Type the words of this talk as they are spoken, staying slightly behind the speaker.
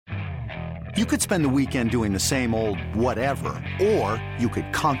You could spend the weekend doing the same old whatever, or you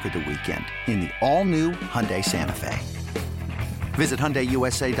could conquer the weekend in the all-new Hyundai Santa Fe. Visit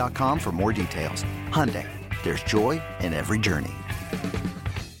HyundaiUSA.com for more details. Hyundai, there's joy in every journey.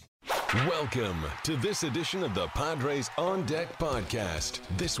 Welcome to this edition of the Padres On Deck podcast.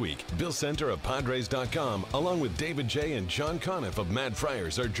 This week, Bill Center of Padres.com, along with David J. and John Conniff of Mad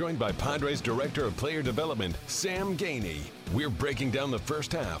Friars, are joined by Padres Director of Player Development, Sam Gainey. We're breaking down the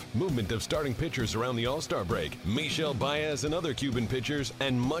first half, movement of starting pitchers around the All-Star break, Michel Baez and other Cuban pitchers,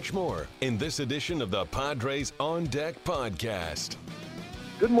 and much more in this edition of the Padres On Deck podcast.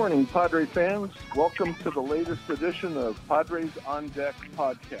 Good morning, Padres fans. Welcome to the latest edition of Padres On Deck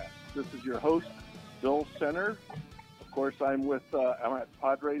podcast. This is your host, Bill Center. Of course, I'm at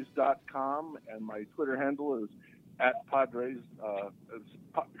Padres.com, and my Twitter handle is at Padres.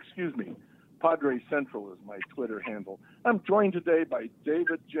 Padres Central is my Twitter handle. I'm joined today by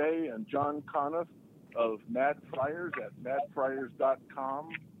David J. and John Conniff of Mad Friars at MadFriars.com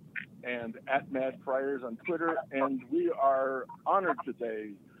and at Mad Friars on Twitter. And we are honored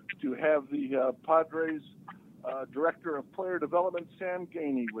today to have the Padres Director of Player Development, Sam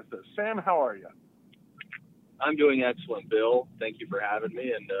Gainey, with us. Sam, how are you? I'm doing excellent, Bill. Thank you for having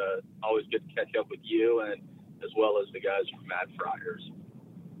me, and always good to catch up with you and as well as the guys from Mad Friars.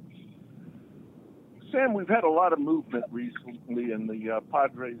 Sam, we've had a lot of movement recently in the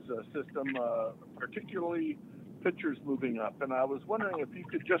Padres system, particularly pitchers moving up. And I was wondering if you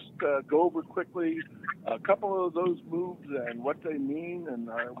could just go over quickly a couple of those moves and what they mean, and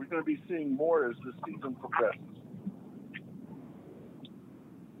are we going to be seeing more as the season progresses?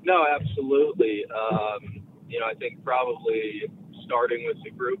 No, absolutely. I think probably starting with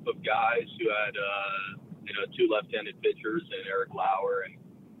the group of guys who had, two left-handed pitchers in Eric Lauer and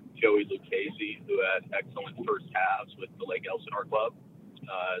Joey Lucchesi, who had excellent first halves with the Lake Elsinore club,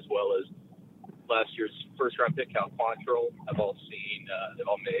 as well as last year's first-round pick, Cal Quantrill. They've all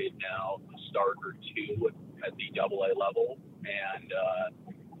made now a start or two at the AA level. And,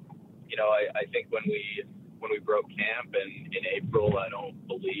 I think when we broke camp in April, I don't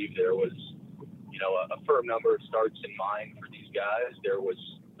believe there was, a firm number of starts in mind for these guys. There was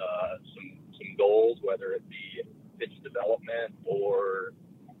some goals, whether it be pitch development or,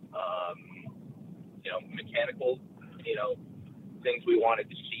 mechanical, things we wanted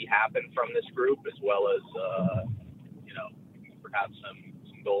to see happen from this group, as well as, perhaps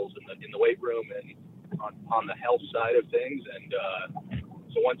some goals in the weight room and on the health side of things. And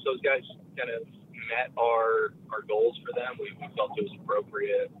so once those guys kind of met our goals for them, we felt it was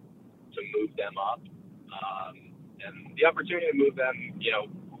appropriate to move them up. And the opportunity to move them,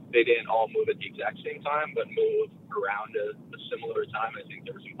 they didn't all move at the exact same time, but move around a similar time. I think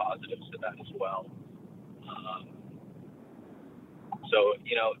there were some positives to that as well.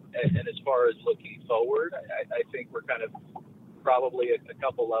 And as far as looking forward, I think we're kind of probably a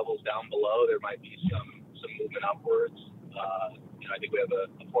couple levels down below. There might be some movement upwards. I think we have a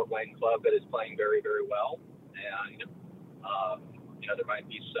Fort Wayne club that is playing very, very well. And, there might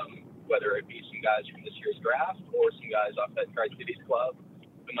be some, whether it be some guys from this year's draft or some guys off that Tri-Cities club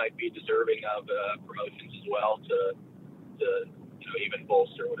who might be deserving of promotions as well to even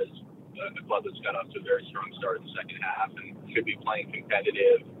bolster what is a club that's got off to a very strong start in the second half and should be playing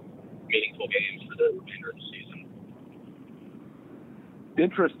competitive, meaningful games for the remainder of the season.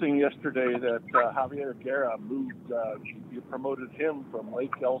 Interesting yesterday that Javier Guerra moved, you promoted him from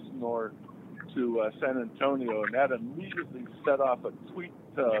Lake Elsinore to San Antonio, and that immediately set off a tweet.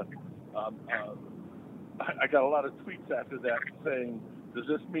 I got a lot of tweets after that saying, does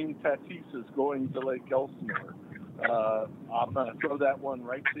this mean Tatis is going to Lake Elsinore? I'm going to throw that one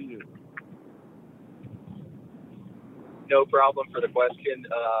right to you. No problem for the question.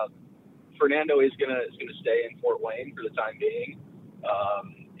 Fernando is going to stay in Fort Wayne for the time being.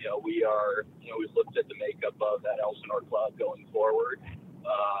 We've looked at the makeup of that Elsinore club going forward.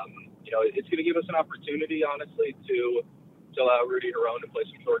 It's going to give us an opportunity, honestly, to allow Rudy Herron to play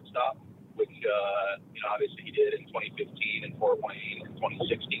some shortstop, which, obviously he did in 2015 in Fort Wayne and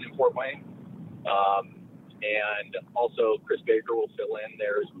 2016 in Fort Wayne. And also Chris Baker will fill in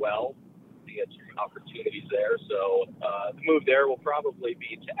there as well to get some opportunities there. So the move there will probably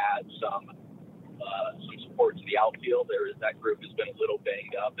be to add some support to the outfield. That group has been a little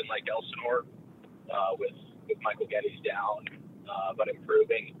banged up in Lake Elsinore with Michael Geddes down, but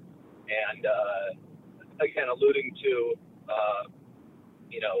improving. And again, alluding to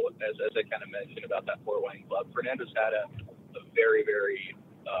as I kind of mentioned about that Fort Wayne club, Fernando's had a very, very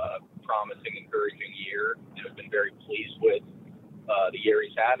promising, encouraging year. I've been very pleased with the year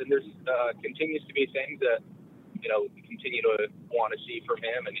he's had, and there's continues to be things that continue to want to see from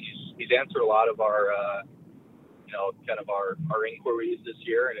him. And he's answered a lot of our, kind of our inquiries this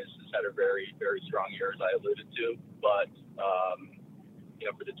year, and has had a very, very strong year, as I alluded to. But,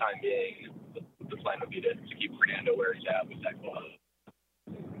 for the time being, the plan would be to keep Fernando where he's at with that club.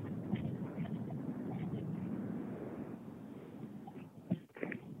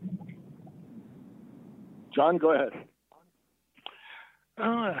 John, go ahead.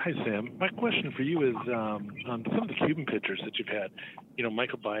 Hi, Sam. My question for you is on some of the Cuban pitchers that you've had.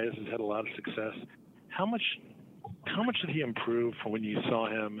 Michael Baez has had a lot of success. How much did he improve from when you saw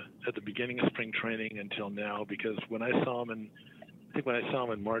him at the beginning of spring training until now? Because when I saw him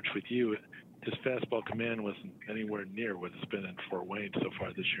in March with you, his fastball command wasn't anywhere near what it's been in Fort Wayne so far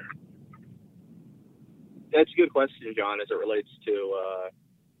this year. That's a good question, John, as it relates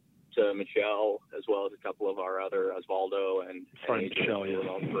to Michelle, as well as a couple of our other Osvaldo and Michelle, yeah.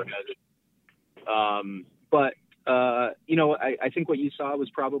 I think what you saw was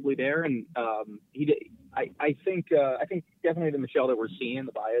probably there, and I think definitely the Michelle that we're seeing,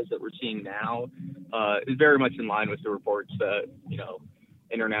 the Baez that we're seeing now, is very much in line with the reports that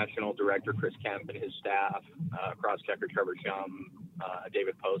international director Chris Kemp and his staff, cross-checker Trevor Chum,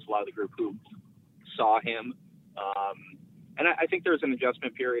 David Post, a lot of the group who saw him. And I think there's an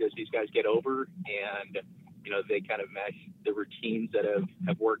adjustment period as these guys get over, and they kind of mesh the routines that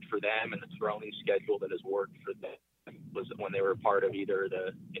have worked for them and the throwing schedule that has worked for them was when they were part of either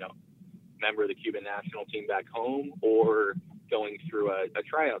the member of the Cuban national team back home or going through a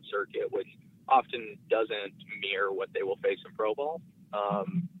tryout circuit, which often doesn't mirror what they will face in pro ball.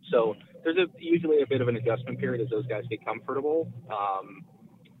 So there's usually a bit of an adjustment period as those guys get comfortable.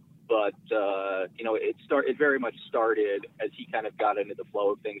 But it very much started as he kind of got into the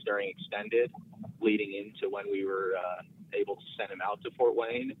flow of things during extended, leading into when we were able to send him out to Fort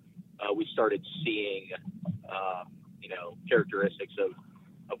Wayne. We started seeing, characteristics of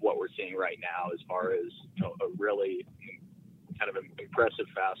what we're seeing right now, as far as a really kind of an impressive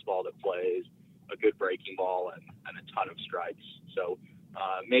fastball that plays, a good breaking ball, and a ton of strikes. So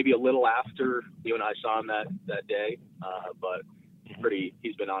maybe a little after you and I saw him that day, but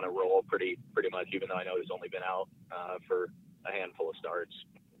he's been on a roll pretty much, even though I know he's only been out for a handful of starts.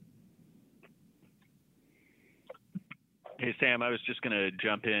 Hey, Sam, I was just going to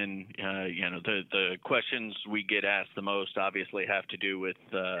jump in. The questions we get asked the most obviously have to do with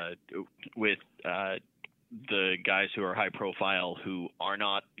the guys who are high profile, who are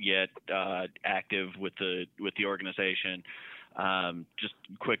not yet active with the organization. Just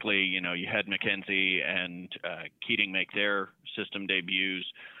quickly, you had McKenzie and Keating make their system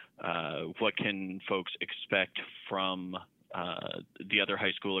debuts. What can folks expect from the other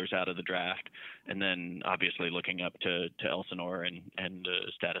high schoolers out of the draft? And then obviously looking up to Elsinore and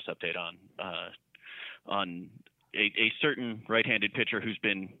a status update on a certain right-handed pitcher who's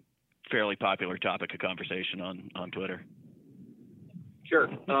been fairly popular topic of conversation on Twitter. Sure.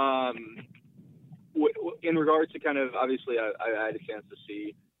 In regards to kind of, obviously, I had a chance to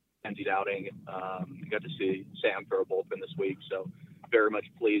see Kenzie Dowding. Got to see Sam throw a bullpen this week, so very much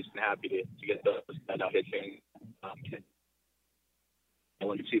pleased and happy to get those guys out pitching. I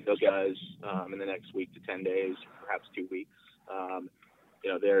want to see those guys in the next week to 10 days, perhaps 2 weeks.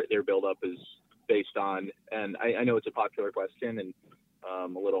 Their build-up is based on, and I know it's a popular question and a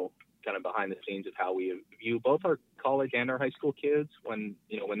little kind of behind the scenes of how we view both our college and our high school kids when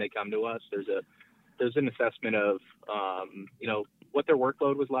they come to us. There's an assessment of, what their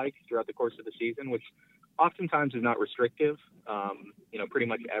workload was like throughout the course of the season, which oftentimes is not restrictive. Pretty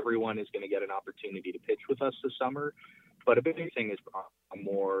much everyone is going to get an opportunity to pitch with us this summer. But a big thing is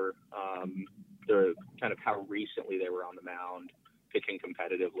more the kind of how recently they were on the mound pitching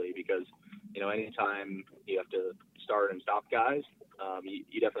competitively, because, anytime you have to start and stop guys,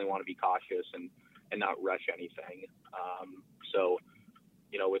 you definitely want to be cautious and not rush anything. So,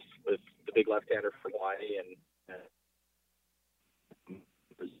 with the big left-hander from Hawaii and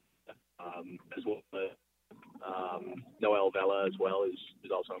as well as Noel Vela as well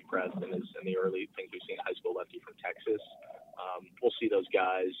is also impressed and is in the early things we've seen. High school lefty from Texas. We'll see those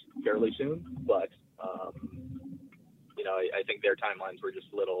guys fairly soon, but I think their timelines were just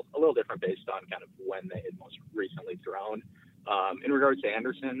a little different based on kind of when they had most recently thrown. In regards to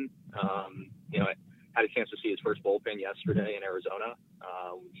Anderson, I had a chance to see his first bullpen yesterday in Arizona.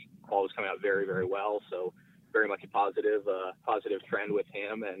 Ball was coming out very, very well, so very much a positive trend with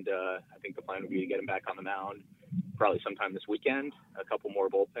him, and I think the plan would be to get him back on the mound probably sometime this weekend, a couple more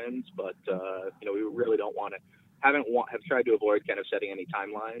bullpens, but we really have tried to avoid kind of setting any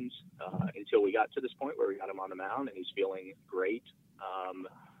timelines until we got to this point where we got him on the mound and he's feeling great.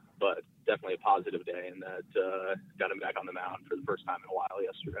 But definitely a positive day, and that got him back on the mound for the first time in a while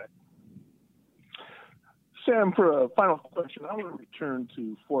yesterday. Sam, for a final question, I want to return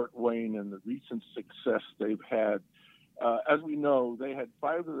to Fort Wayne and the recent success they've had. As we know, they had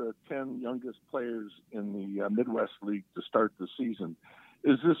 5 of the 10 youngest players in the Midwest League to start the season.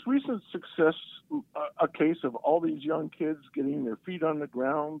 Is this recent success a case of all these young kids getting their feet on the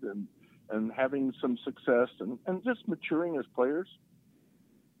ground and having some success and just maturing as players?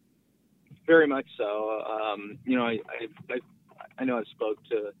 Very much so. You know, I know I spoke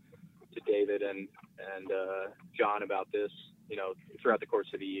to David and John about this, you know, throughout the course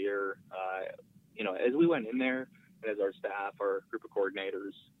of the year. You know, as we went in there, and as our staff, our group of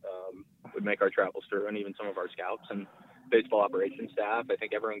coordinators would make our travels through, and even some of our scouts and baseball operations staff, I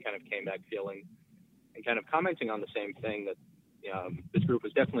think everyone kind of came back feeling and kind of commenting on the same thing, that this group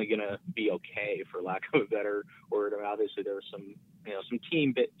was definitely going to be okay, for lack of a better word. I mean, obviously there were some, you know, some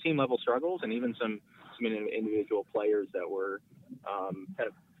team level struggles, and even some individual players that were kind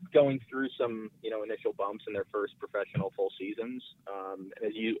of going through some, you know, initial bumps in their first professional full seasons. And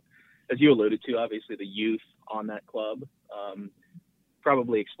as you alluded to, obviously the youth on that club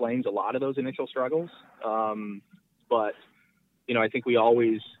probably explains a lot of those initial struggles. But, you know, I think we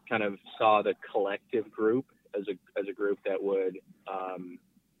always kind of saw the collective group as a group that would,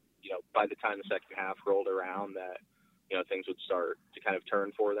 you know, by the time the second half rolled around, that, you know, things would start to kind of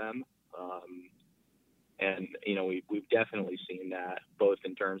turn for them. And, you know, we've definitely seen that both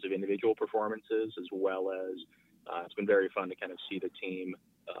in terms of individual performances, as well as it's been very fun to kind of see the team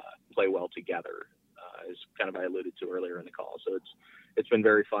play well together, as kind of I alluded to earlier in the call. So it's been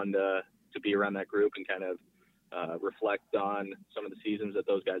very fun to be around that group and kind of reflect on some of the seasons that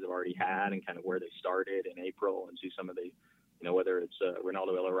those guys have already had and kind of where they started in April, and see some of the, you know, whether it's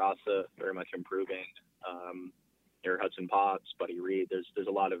Ronaldo Ilarraza very much improving, Eric Hudson Potts, Buddy Reed. There's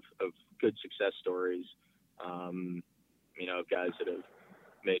a lot of good success stories, you know, of guys that have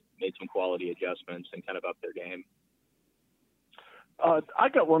made some quality adjustments and kind of upped their game. I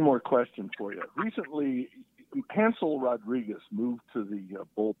got one more question for you. Recently, Hansel Rodriguez moved to the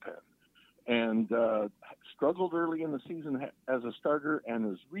bullpen and struggled early in the season as a starter, and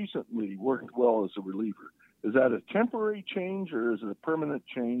has recently worked well as a reliever. Is that a temporary change, or is it a permanent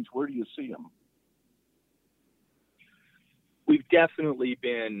change? Where do you see him? We've definitely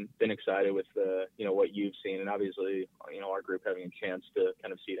been excited with the, you know, what you've seen, and obviously, you know, our group having a chance to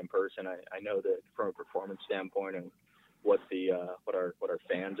kind of see it in person. I know that from a performance standpoint, and what our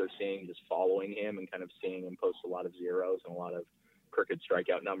fans are seeing, just following him and kind of seeing him post a lot of zeros and a lot of crooked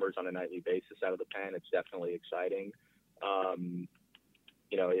strikeout numbers on a nightly basis out of the pen, it's definitely exciting.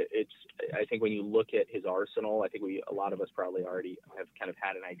 You know, I think when you look at his arsenal, I think a lot of us probably already have kind of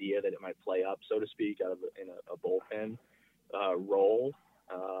had an idea that it might play up, so to speak, in a bullpen role.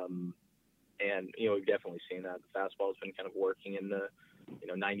 And, you know, we've definitely seen that. The fastball has been kind of working in the, you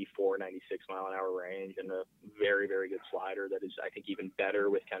know, 94, 96 mile an hour range, and a very, very good slider that is, I think, even better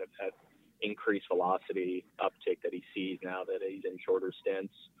with kind of that increased velocity uptick that he sees now that he's in shorter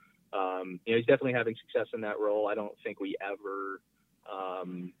stints. You know, he's definitely having success in that role. I don't think we ever,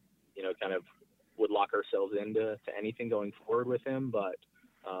 you know, kind of would lock ourselves into anything going forward with him. But,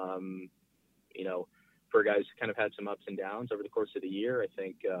 you know, for guys who kind of had some ups and downs over the course of the year, I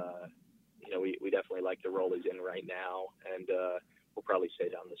think, you know, we definitely like the role he's in right now, and we'll probably stay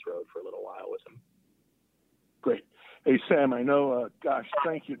down this road for a little while with him. Great. Hey, Sam, I know, gosh,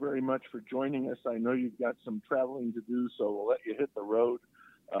 thank you very much for joining us. I know you've got some traveling to do, so we'll let you hit the road.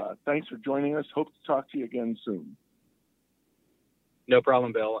 Thanks for joining us. Hope to talk to you again soon. No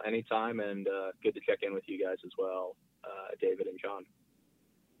problem, Bill. Anytime, and good to check in with you guys as well, David and John.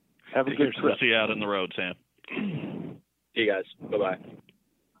 Have a good trip. We'll see you out on the road, Sam. See you guys. Bye-bye.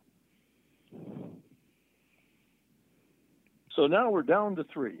 So now we're down to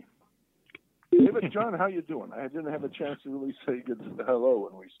 3. David, John, how you doing? I didn't have a chance to really say good hello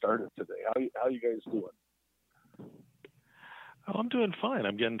when we started today. How you guys doing? Oh, I'm doing fine.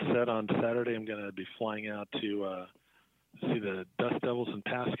 I'm getting set on Saturday. I'm going to be flying out to see the Dust Devils in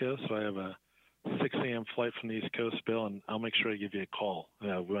Pasco. So I have a 6 a.m. flight from the East Coast, Bill, and I'll make sure I give you a call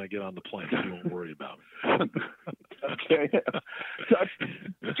when I get on the plane, so you won't worry about me. Okay.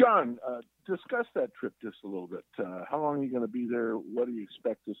 John, discuss that trip just a little bit. How long are you going to be there? What do you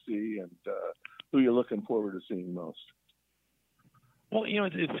expect to see? And who are you looking forward to seeing most? Well, you know,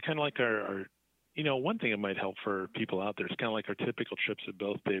 it's kind of like our you know, one thing that might help for people out there, it's kind of like our typical trips that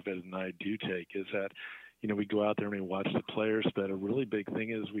both David and I do take, is that, you know, we go out there and we watch the players, but a really big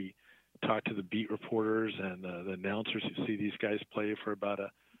thing is we talk to the beat reporters and the announcers who see these guys play for about a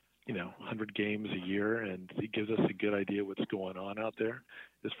 100 games a year, and it gives us a good idea what's going on out there.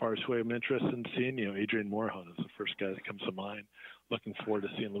 As far as who I'm interested in seeing, Adrian Morejon is the first guy that comes to mind. Looking forward to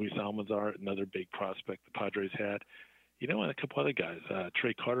seeing Luis Almanzar, another big prospect the Padres had. And a couple other guys.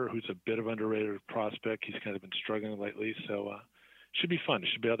 Trey Carter, who's a bit of underrated prospect. He's kind of been struggling lately, so should be fun. It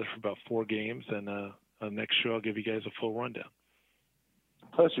should be out there for about 4 games, and on the next show I'll give you guys a full rundown.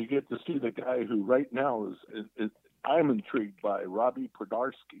 Plus, you get to see the guy who right now is I'm intrigued by, Robbie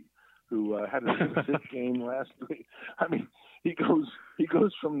Podarski, who had a 6-hit game last week. I mean, he goes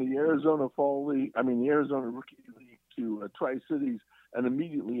from the Arizona the Arizona Rookie League to Tri-Cities, and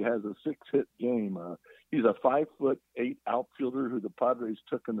immediately has a 6-hit game. He's a 5'8" outfielder who the Padres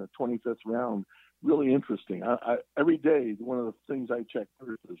took in the 25th round. Really interesting. Every day, one of the things I check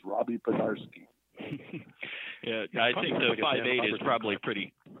first is Robbie Podarski. Yeah, I think the 5'8" is probably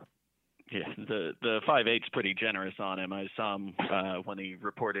pretty. Yeah, the 5'8" is pretty generous on him. I saw him when he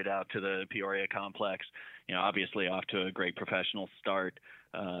reported out to the Peoria complex. Obviously off to a great professional start.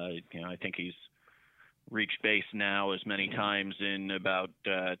 I think he's reached base now as many times in about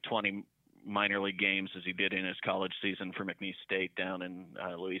 20 minor league games as he did in his college season for McNeese State down in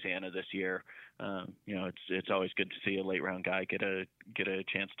Louisiana this year. It's always good to see a late round guy get a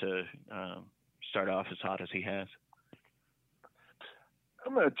chance to start off as hot as he has.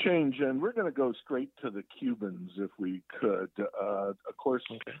 I'm going to change, and we're going to go straight to the Cubans if we could. Of course,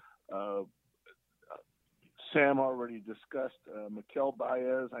 okay. Sam already discussed Mikel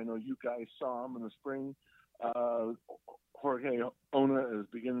Baez. I know you guys saw him in the spring. Jorge Ona is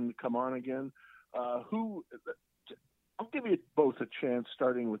beginning to come on again. I'll give you both a chance,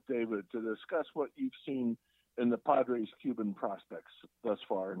 starting with David, to discuss what you've seen in the Padres' Cuban prospects thus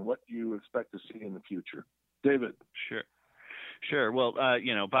far and what you expect to see in the future. David. Sure. Well,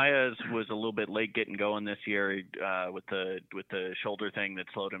 Baez was a little bit late getting going this year with the shoulder thing that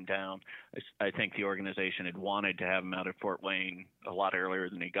slowed him down. I think the organization had wanted to have him out at Fort Wayne a lot earlier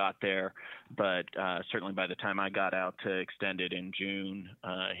than he got there, but certainly by the time I got out to extend it in June,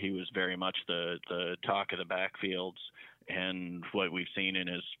 he was very much the talk of the backfields. And what we've seen in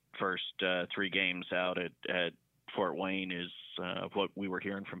his first 3 games out at Fort Wayne is what we were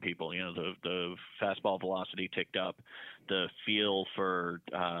hearing from people. The fastball velocity ticked up, the feel for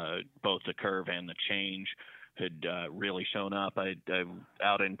both the curve and the change had really shown up. I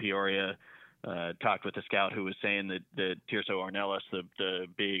out in Peoria talked with a scout who was saying that Tirso Ornelas, the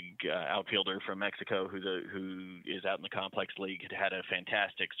big outfielder from Mexico who is out in the complex league, had a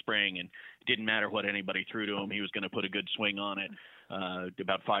fantastic spring, and it didn't matter what anybody threw to him, he was going to put a good swing on it.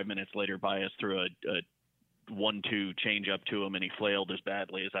 About 5 minutes later, Baez threw a 1-2 change up to him, and he flailed as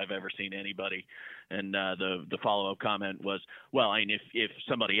badly as I've ever seen anybody. And the follow-up comment was, well, I mean, if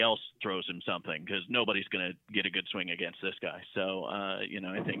somebody else throws him something, because nobody's going to get a good swing against this guy. So I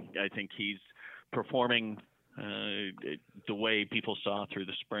think he's performing the way people saw through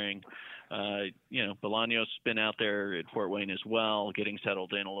the spring. Bolaños been out there at Fort Wayne as well, getting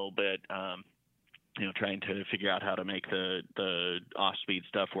settled in a little bit. Trying to figure out how to make the off-speed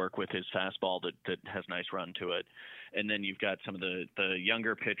stuff work with his fastball that has nice run to it. And then you've got some of the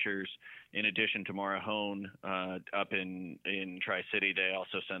younger pitchers, in addition to Morejon up in Tri-City. They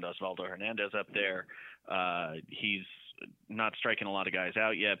also send Osvaldo Hernandez up there. He's not striking a lot of guys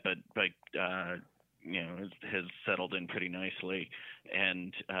out yet, but has settled in pretty nicely.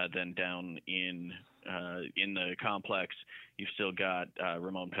 And then down in the complex, you've still got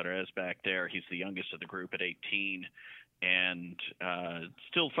Ramon Perez back there. He's the youngest of the group at 18, and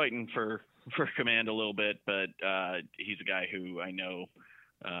still fighting for command a little bit, but he's a guy who I know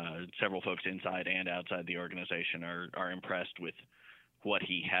several folks inside and outside the organization are impressed with what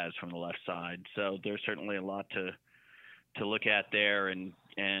he has from the left side. So there's certainly a lot to look at there, and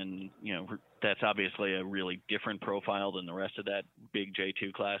that's obviously a really different profile than the rest of that big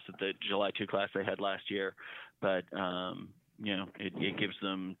J2 class, the July 2 class they had last year. But it gives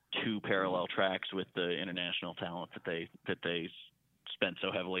them 2 parallel tracks with the international talent that they spent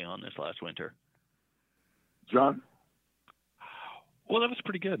so heavily on this last winter. John? Well, that was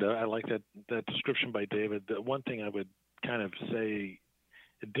pretty good. I like that description by David. The one thing I would kind of say,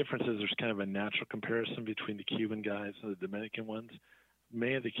 the difference is there's kind of a natural comparison between the Cuban guys and the Dominican ones.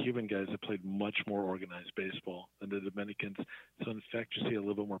 Many of the Cuban guys have played much more organized baseball than the Dominicans. So, in fact, you see a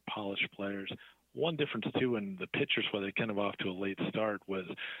little bit more polished players. One difference, too, in the pitchers, where they kind of off to a late start, was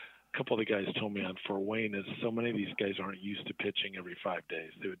a couple of the guys told me on Fort Wayne is so many of these guys aren't used to pitching every 5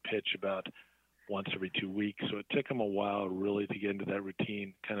 days. They would pitch about once every 2 weeks. So it took them a while really to get into that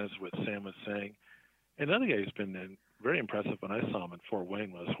routine, kind of as what Sam was saying. Another guy who's been very impressive when I saw him in Fort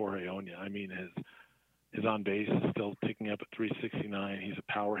Wayne was Jorge Ona. I mean, his His on base is still ticking up at 369. He's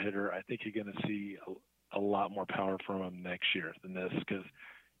a power hitter. I think you're going to see a lot more power from him next year than this, because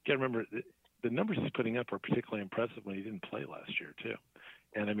you got to remember the numbers he's putting up are particularly impressive when he didn't play last year too.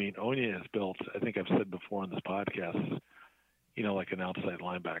 And I mean, Onia has built, I think I've said before on this podcast, like an outside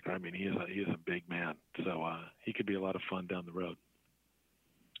linebacker. I mean, he is a big man, so he could be a lot of fun down the road.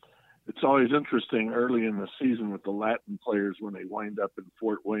 It's always interesting early in the season with the Latin players when they wind up in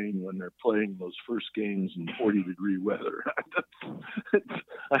Fort Wayne when they're playing those first games in 40-degree weather.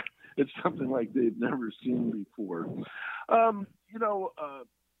 It's something like they've never seen before.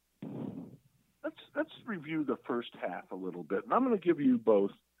 Let's review the first half a little bit, and I'm going to give you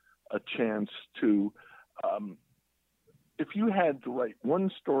both a chance to, if you had to write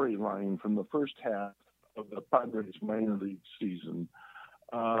one storyline from the first half of the Padres minor league season,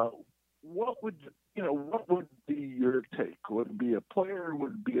 what would be your take? Would it be a player?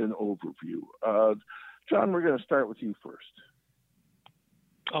 Would it be an overview? John, we're going to start with you first.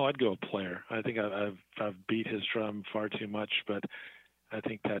 Oh, I'd go a player. I think I've beat his drum far too much, but I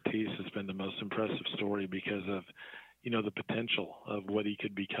think Tatis has been the most impressive story because of, the potential of what he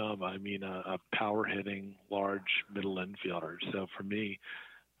could become. I mean, a power-hitting, large middle infielder. So for me,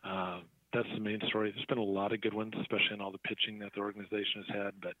 that's the main story. There's been a lot of good ones, especially in all the pitching that the organization has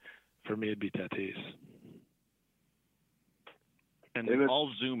had, but for me, it'd be Tatis. And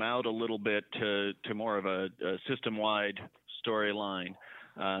I'll zoom out a little bit to more of a system-wide storyline.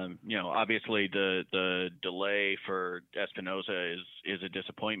 Obviously the delay for Espinosa is a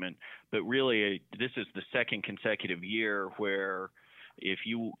disappointment, but really this is the second consecutive year where if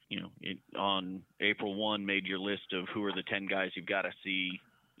you on April 1 made your list of who are the 10 guys you've got to see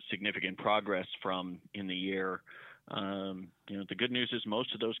significant progress from in the year, the good news is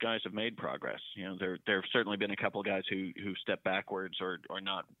most of those guys have made progress. There have certainly been a couple of guys who step backwards or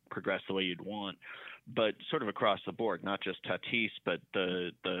not progress the way you'd want, but sort of across the board, not just Tatis, but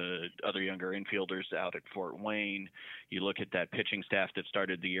the other younger infielders out at Fort Wayne. You look at that pitching staff that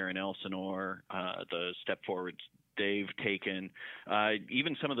started the year in Elsinore, the step forwards they've taken,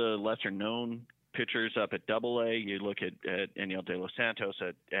 even some of the lesser known pitchers up at AA. You look at Eniel De Los Santos,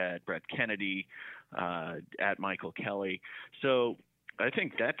 at Brett Kennedy, at Michael Kelly. So I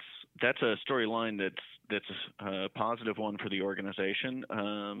think that's a storyline that's a positive one for the organization.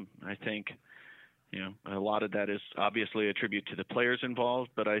 I think a lot of that is obviously a tribute to the players involved,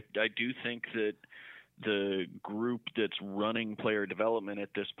 but I do think that the group that's running player development at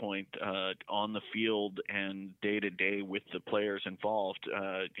this point on the field and day to day with the players involved,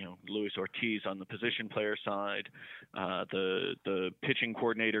 Luis Ortiz on the position player side, the pitching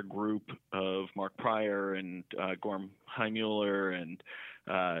coordinator group of Mark Pryor and Gorm Heimuller and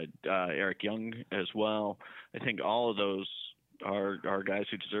Eric Young as well. I think all of those are guys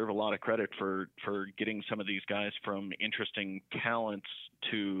who deserve a lot of credit for getting some of these guys from interesting talents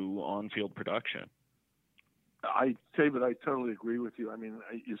to on-field production. David, I totally agree with you. I mean,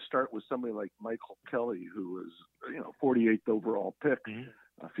 you start with somebody like Michael Kelly, who was, 48th overall pick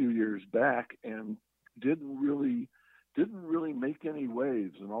a few years back, and didn't really make any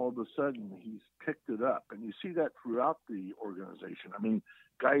waves, and all of a sudden he's picked it up, and you see that throughout the organization. I mean,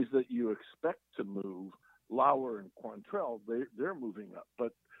 guys that you expect to move, Lauer and Quantrill, they're moving up,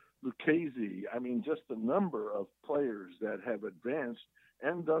 but Lucchesi, I mean, just the number of players that have advanced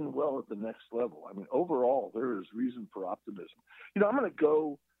and done well at the next level. I mean, overall, there is reason for optimism. I'm going to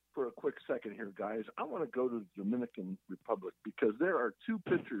go for a quick second here, guys. I want to go to the Dominican Republic because there are two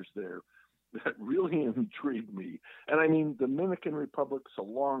pitchers there that really intrigue me. And I mean, Dominican Republic's a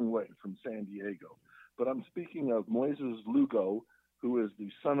long way from San Diego, but I'm speaking of Moises Lugo, who is the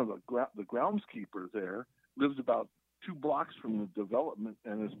son of the groundskeeper there, lives about 2 blocks from the development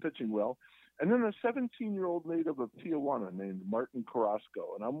and is pitching well. And then a 17-year-old native of Tijuana named Martin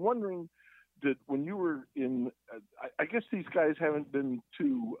Carrasco. And I'm wondering, when you were in, I guess these guys haven't been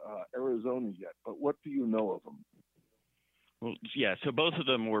to Arizona yet, but what do you know of them? Well, yeah, so both of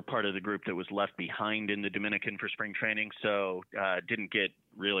them were part of the group that was left behind in the Dominican for spring training, so didn't get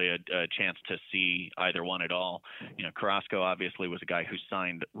really a chance to see either one at all. Carrasco obviously was a guy who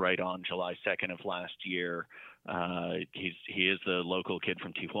signed right on July 2nd of last year. He is the local kid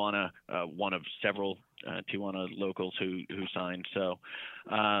from Tijuana, one of several Tijuana locals who signed. So,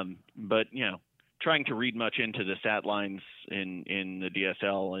 but trying to read much into the stat lines in the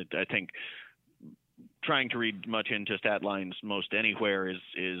DSL, I think trying to read much into stat lines most anywhere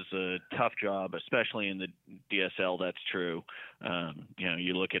is a tough job, especially in the DSL. That's true.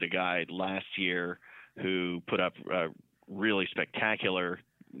 You look at a guy last year who put up really spectacular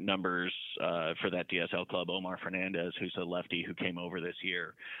numbers for that DSL club, Omar Fernandez, who's a lefty who came over this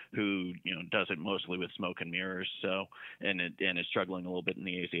year, who does it mostly with smoke and mirrors, and is struggling a little bit in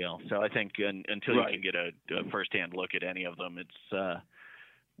the AZL. So I think until you can get a firsthand look at any of them, it's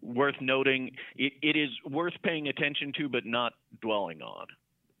worth noting. It is worth paying attention to, but not dwelling on.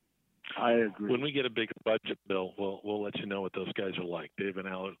 I agree. When we get a big budget, Bill, we'll let you know what those guys are like. Dave and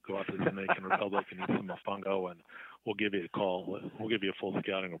Al go out to the Dominican Republic and eat some mofongo, and we'll give you a call. We'll give you a full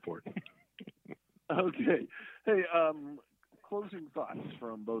scouting report. Okay. Hey, closing thoughts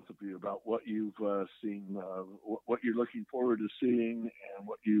from both of you about what you've seen, what you're looking forward to seeing, and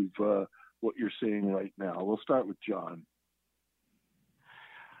what you're seeing right now. We'll start with John.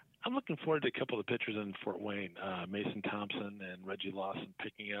 I'm looking forward to a couple of the pitchers in Fort Wayne, Mason Thompson and Reggie Lawson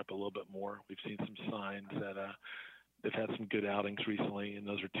picking up a little bit more. We've seen some signs that they've had some good outings recently, and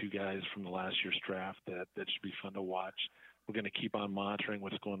those are two guys from the last year's draft that should be fun to watch. We're going to keep on monitoring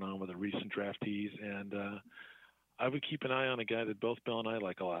what's going on with the recent draftees, and I would keep an eye on a guy that both Bill and I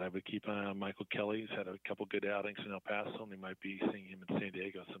like a lot. I would keep an eye on Michael Kelly. He's had a couple good outings in El Paso, and we might be seeing him in San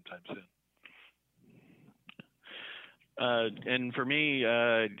Diego sometime soon. And for me,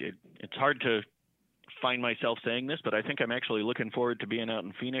 it's hard to find myself saying this, but I think I'm actually looking forward to being out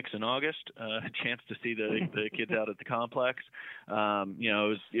in Phoenix in August, a chance to see the kids out at the complex.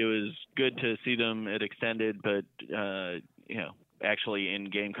 It was good to see them at extended, but actually in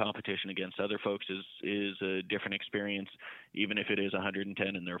game competition against other folks is a different experience, even if it is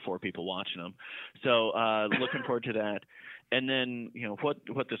 110 and there are 4 people watching them. So looking forward to that. And then,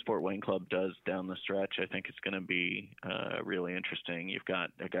 what this Fort Wayne club does down the stretch, I think it's going to be really interesting. You've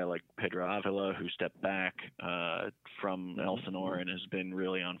got a guy like Pedro Avila who stepped back from Elsinore and has been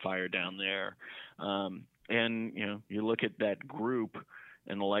really on fire down there. And, you look at that group,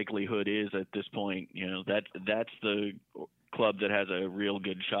 and the likelihood is at this point, that's the club that has a real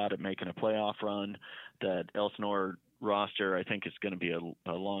good shot at making a playoff run. That Elsinore roster, I think, is going to be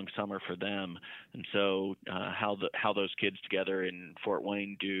a long summer for them, and so how those kids together in Fort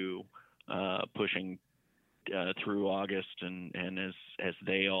Wayne do pushing through August, and as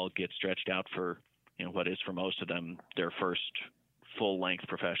they all get stretched out for what is for most of them their first full-length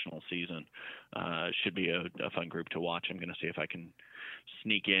professional season, should be a fun group to watch. I'm going to see if I can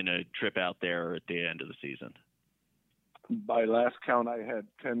sneak in a trip out there at the end of the season. By last count, I had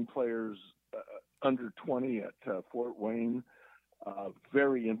 10 players under 20 at Fort Wayne.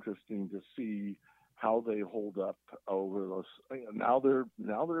 Very interesting to see how they hold up over those. Now they're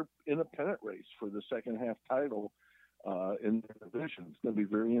in a pennant race for the second half title in their division. It's going to be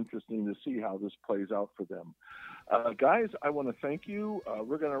very interesting to see how this plays out for them. Guys, I want to thank you.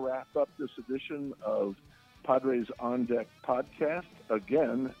 We're going to wrap up this edition of Padres On Deck podcast.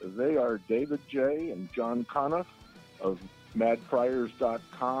 Again, they are David J. and John Conniff of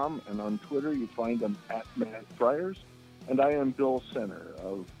MadFriars.com, and on Twitter you find them at MadFriars. And I am Bill Center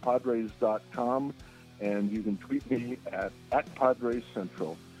of Padres.com, and you can tweet me at Padres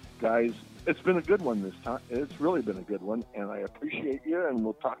Central. Guys, it's been a good one this time. It's really been a good one, and I appreciate you, and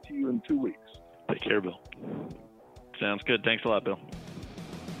we'll talk to you in 2 weeks. Take care, Bill. Sounds good. Thanks a lot, Bill.